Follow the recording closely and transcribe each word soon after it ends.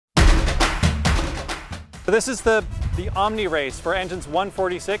So this is the Omni race for engines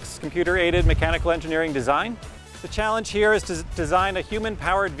 146, computer-aided mechanical engineering design. The challenge here is to design a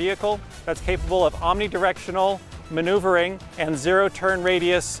human-powered vehicle that's capable of omnidirectional maneuvering and zero turn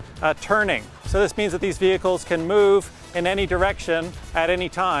radius turning. So this means that these vehicles can move in any direction at any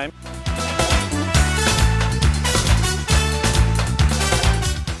time.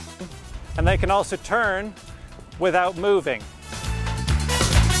 And they can also turn without moving.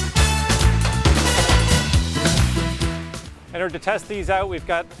 In order to test these out, we've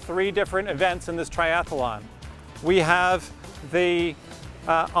got 3 different events in this triathlon. We have the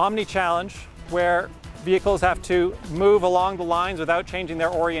Omni Challenge, where vehicles have to move along the lines without changing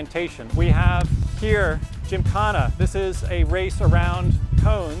their orientation. We have here Gymkhana. This is a race around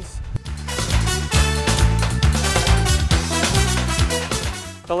cones.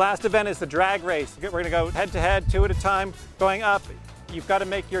 The last event is the drag race. We're going to go head to head, 2 at a time, going up. You've got to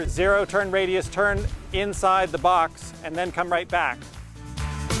make your zero turn radius turn inside the box and then come right back.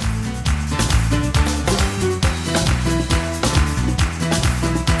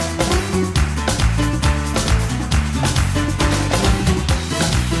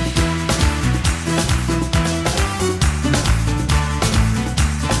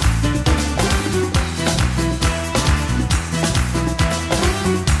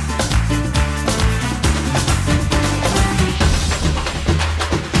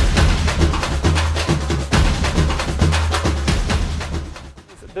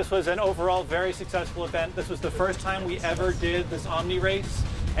 This was an overall very successful event. This was the first time we ever did this Omni race,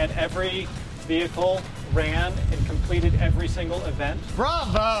 and every vehicle ran and completed every single event.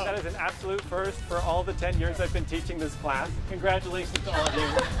 Bravo! That is an absolute first for all the 10 years I've been teaching this class. Congratulations to all of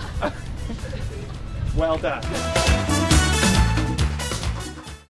you. Well done.